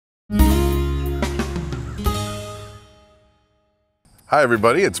Hi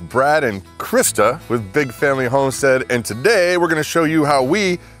everybody, it's Brad and Christa with Big Family Homestead, and today we're going to show you how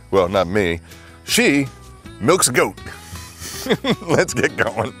we, well not me, she milks a goat. Let's get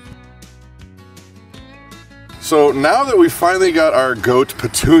going. So now that we finally got our goat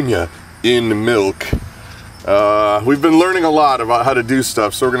Petunia in milk, we've been learning a lot about how to do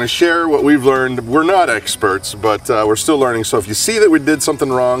stuff, so we're going to share what we've learned. We're not experts, but we're still learning, so if you see that we did something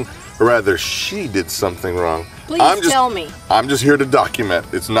wrong, or rather she did something wrong, please tell me. I'm just here to document.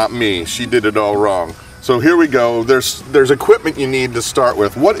 It's not me. She did it all wrong. So here we go. There's equipment you need to start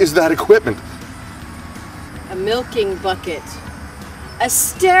with. What is that equipment? A milking bucket. A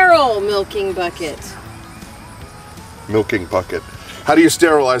sterile milking bucket. Milking bucket. How do you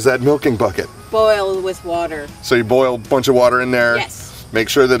sterilize that milking bucket? Boil with water. So you boil a bunch of water in there? Yes. Make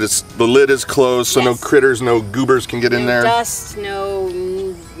sure that the lid is closed so no critters, no goobers can get in there? No dust, no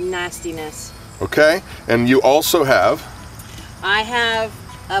nastiness. Okay, and you also have? I have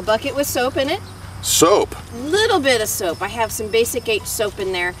a bucket with soap in it. Soap? Little bit of soap. I have some Basic H soap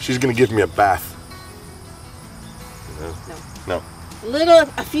in there. She's gonna give me a bath. No.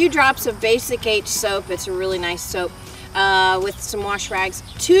 A few drops of Basic H soap. It's a really nice soap. With some wash rags.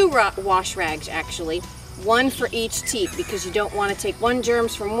 2 wash rags actually. 1 for each teat, because you don't want to take one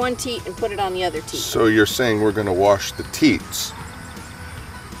germs from one teat and put it on the other teat. So you're saying we're gonna wash the teats?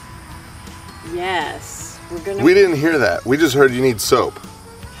 Yes, we're gonna. We didn't hear that. We just heard you need soap.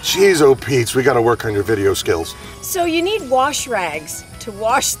 Jeez, oh Pete's, we gotta work on your video skills. So you need wash rags to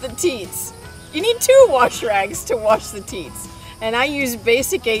wash the teats. You need 2 wash rags to wash the teats. And I use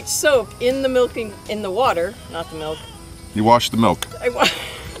Basic H soap in the water, not the milk. You wash the milk.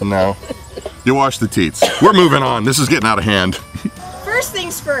 No. You wash the teats. We're moving on. This is getting out of hand. First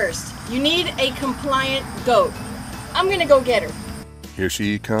things first, you need a compliant goat. I'm gonna go get her. Here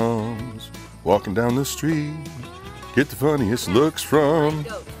she comes, walking down the street. Get the funniest looks from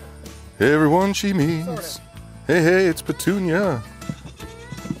everyone she meets. Sort of. Hey, it's Petunia.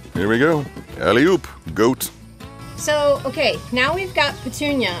 Here we go. Alley-oop, goat. So, okay, now we've got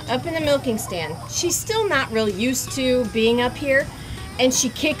Petunia up in the milking stand. She's still not real used to being up here, and she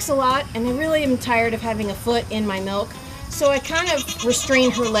kicks a lot, and I really am tired of having a foot in my milk, so I kind of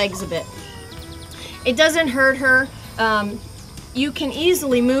restrain her legs a bit. It doesn't hurt her. You can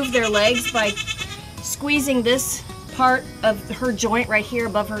easily move their legs by squeezing this part of her joint right here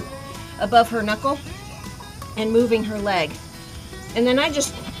above her knuckle and moving her leg. And then I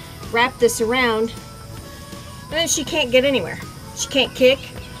just wrap this around, and then she can't get anywhere. She can't kick,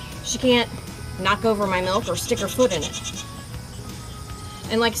 she can't knock over my milk or stick her foot in it.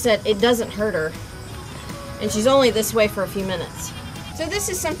 And like I said, it doesn't hurt her. And she's only this way for a few minutes. So this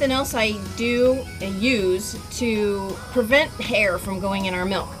is something else I do and use to prevent hair from going in our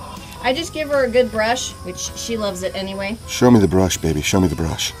milk. I just give her a good brush, which she loves it anyway. Show me the brush, baby. Show me the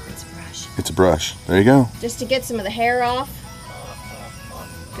brush. It's a brush. It's a brush. There you go. Just to get some of the hair off,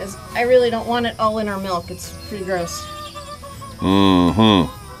 because I really don't want it all in our milk. It's pretty gross. Mm-hmm.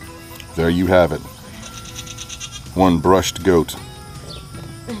 There you have it. One brushed goat.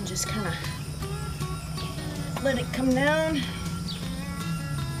 And just kind of let it come down.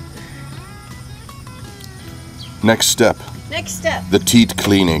 Next step. Next step. The teat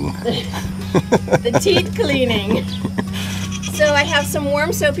cleaning. The teat cleaning. So I have some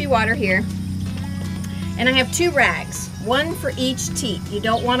warm soapy water here. And I have 2 rags. 1 for each teat. You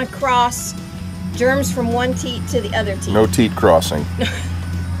don't want to cross germs from one teat to the other teat. No teat crossing.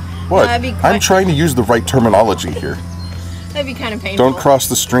 What? I'm trying to use the right terminology here. That'd be kind of painful. Don't cross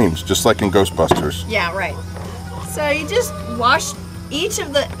the streams, just like in Ghostbusters. Yeah, right. So you just wash each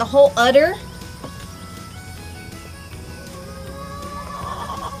of the whole udder.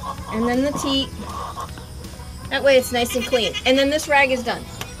 And then the teat. That way it's nice and clean. And then this rag is done.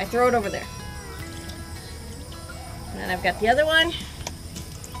 I throw it over there. And then I've got the other one.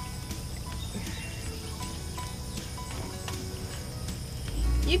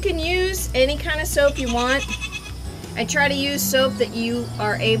 You can use any kind of soap you want. I try to use soap that you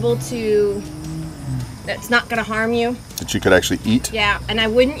are able to, that's not going to harm you. That you could actually eat? Yeah, and I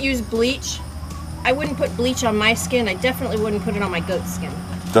wouldn't use bleach. I wouldn't put bleach on my skin. I definitely wouldn't put it on my goat's skin.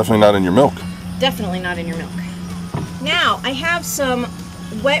 Definitely not in your milk. Definitely not in your milk. Now, I have some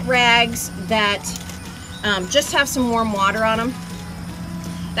wet rags that just have some warm water on them.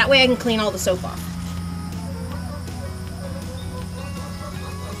 That way I can clean all the soap off.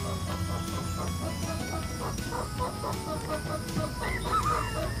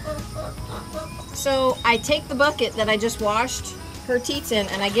 So I take the bucket that I just washed her teats in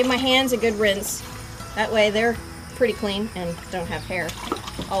and I give my hands a good rinse. That way they're pretty clean and don't have hair.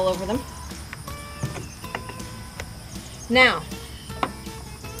 all over them. Now,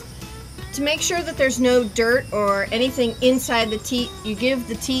 to make sure that there's no dirt or anything inside the teat, you give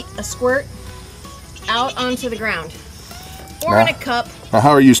the teat a squirt out onto the ground or in a cup. Now,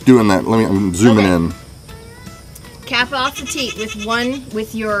 how are you doing that? I'm zooming in. Cap off the teat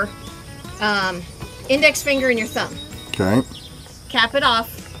with your index finger and your thumb. Okay. Cap it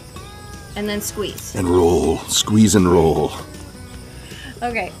off and then squeeze. And roll. Squeeze and roll.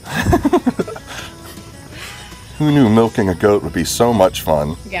 Okay. Who knew milking a goat would be so much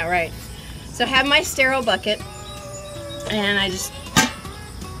fun? Yeah, right. So I have my sterile bucket, and I just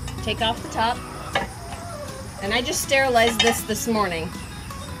take off the top, and I just sterilized this morning.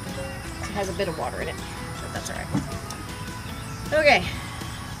 It has a bit of water in it, but that's all right. Okay,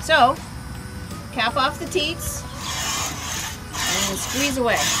 so cap off the teats and squeeze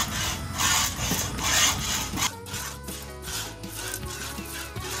away.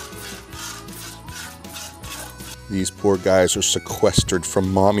 These poor guys are sequestered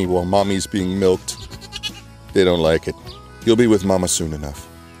from mommy while mommy's being milked. They don't like it. You'll be with mama soon enough.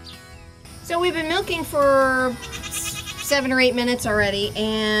 So we've been milking for 7 or 8 minutes already,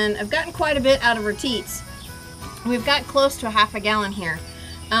 and I've gotten quite a bit out of her teats. We've got close to a half a gallon here.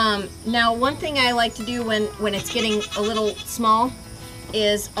 Now, one thing I like to do when it's getting a little small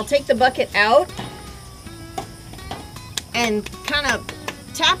is I'll take the bucket out and kind of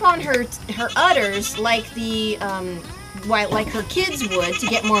tap on her udders like like her kids would to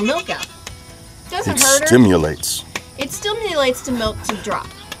get more milk out. Doesn't hurt her. Stimulates. It stimulates the milk to drop.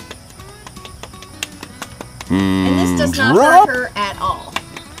 And this does not hurt her at all.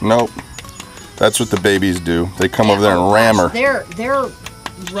 Nope. That's what the babies do. They come over there and ram her. They're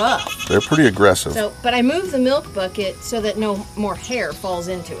rough. They're pretty aggressive. So, but I moved the milk bucket so that no more hair falls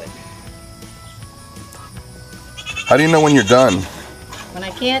into it. How do you know when you're done?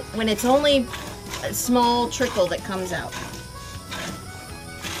 When it's only a small trickle that comes out.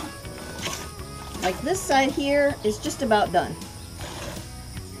 Like this side here is just about done.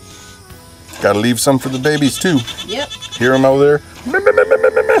 Gotta leave some for the babies too. Yep. Hear them over there?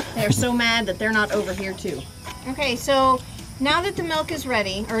 They're so mad that they're not over here too. Okay, so now that the milk is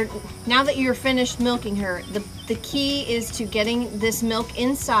ready, or now that you're finished milking her, the key is to getting this milk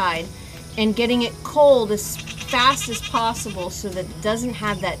inside and getting it cold as fast as possible so that it doesn't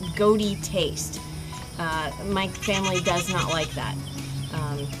have that goaty taste. My family does not like that.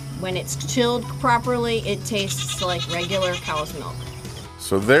 When it's chilled properly, it tastes like regular cow's milk.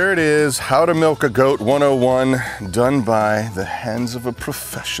 So there it is, How to Milk a Goat 101, done by the hands of a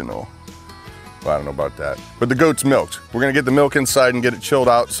professional. Well, I don't know about that, but the goat's milked. We're gonna get the milk inside and get it chilled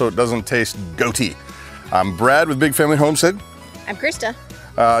out so it doesn't taste goaty. I'm Brad with Big Family Homestead. I'm Krista.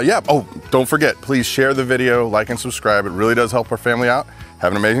 Yeah, oh, don't forget, please share the video, like and subscribe. It really does help our family out.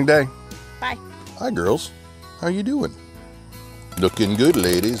 Have an amazing day. Bye. Hi, girls. How you doing? Looking good,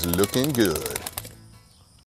 ladies, looking good.